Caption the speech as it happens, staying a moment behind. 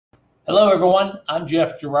Hello everyone, I'm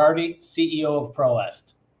Jeff Girardi, CEO of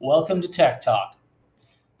ProEst. Welcome to Tech Talk.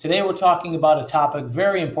 Today we're talking about a topic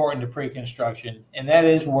very important to pre-construction, and that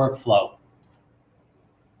is workflow.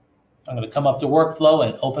 I'm going to come up to workflow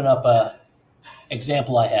and open up an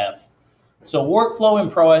example I have. So workflow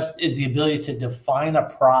in ProEst is the ability to define a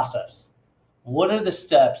process. What are the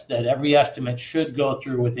steps that every estimate should go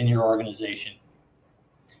through within your organization?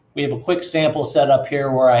 We have a quick sample set up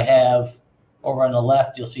here where I have over on the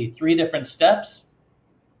left, you'll see 3 different steps: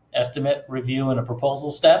 estimate, review, and a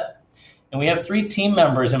proposal step. And we have 3 team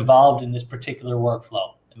members involved in this particular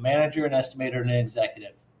workflow: a manager, an estimator, and an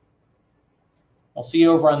executive. We'll see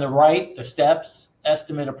over on the right the steps: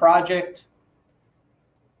 estimate a project,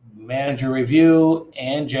 manager review,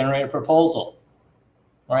 and generate a proposal.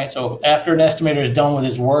 All right, so after an estimator is done with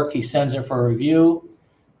his work, he sends it for review.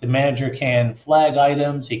 The manager can flag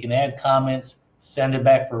items, he can add comments, send it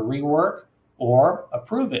back for rework, or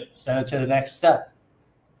approve it, send it to the next step.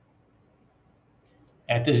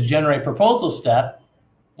 At this generate proposal step,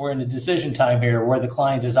 we're in the decision time here where the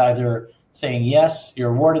client is either saying, yes,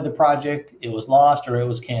 you're awarded the project, it was lost, or it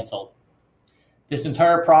was canceled. This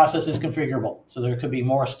entire process is configurable, so there could be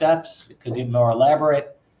more steps, it could get more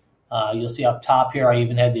elaborate. You'll see up top here, I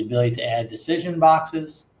even had the ability to add decision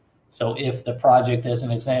boxes. So if the project, as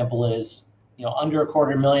an example, is under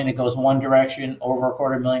 $250,000, it goes one direction, over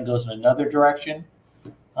 $250,000 goes in another direction.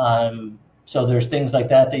 So there's things like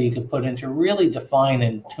that you could put in to really define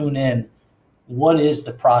and tune in what is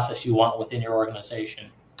the process you want within your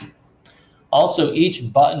organization. Also,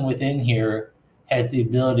 each button within here has the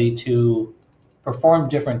ability to perform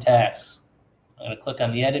different tasks. I'm going to click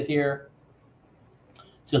on the edit here.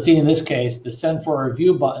 So you'll see in this case, the send for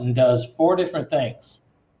review button does 4 different things.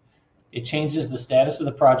 It changes the status of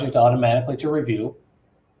the project automatically to review.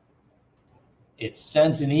 It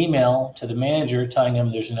sends an email to the manager telling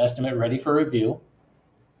him there's an estimate ready for review.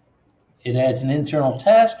 It adds an internal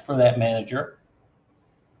task for that manager.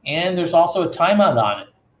 And there's also a timeout on it.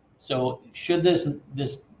 So should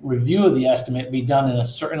this review of the estimate be done in a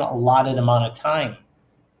certain allotted amount of time,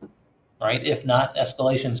 right? If not,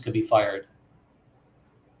 escalations could be fired.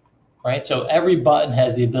 Right? So every button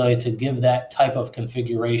has the ability to give that type of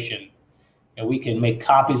configuration. And we can make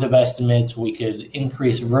copies of estimates, we could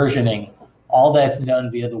increase versioning. All that's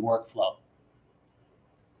done via the workflow.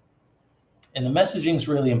 And the messaging is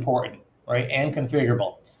really important, right? And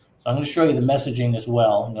configurable. So I'm going to show you the messaging as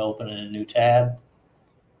well. I'm going to open in a new tab.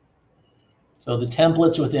 So the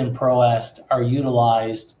templates within ProEst are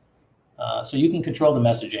utilized so you can control the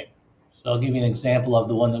messaging. So I'll give you an example of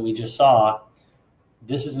the one that we just saw.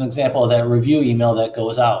 This is an example of that review email that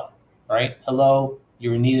goes out, right? Hello,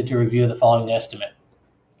 you are needed to review the following estimate.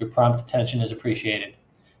 Your prompt attention is appreciated.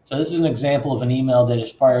 So this is an example of an email that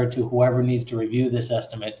is fired to whoever needs to review this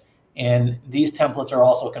estimate. And these templates are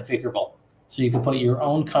also configurable. So you can put your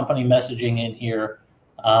own company messaging in here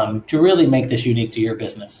to really make this unique to your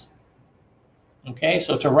business. Okay,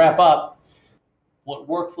 so to wrap up, what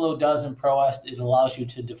workflow does in ProEst, it allows you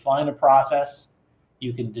to define a process.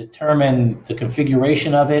 You can determine the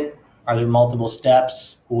configuration of it. Are there multiple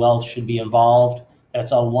steps? Who else should be involved?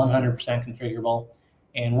 That's all 100% configurable.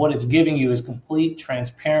 And what it's giving you is complete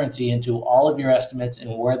transparency into all of your estimates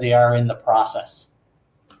and where they are in the process.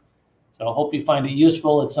 So I hope you find it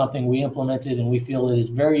useful. It's something we implemented and we feel it is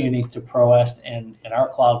very unique to ProEst and our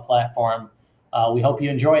cloud platform. We hope you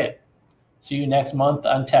enjoy it. See you next month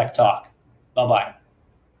on Tech Talk. Bye-bye.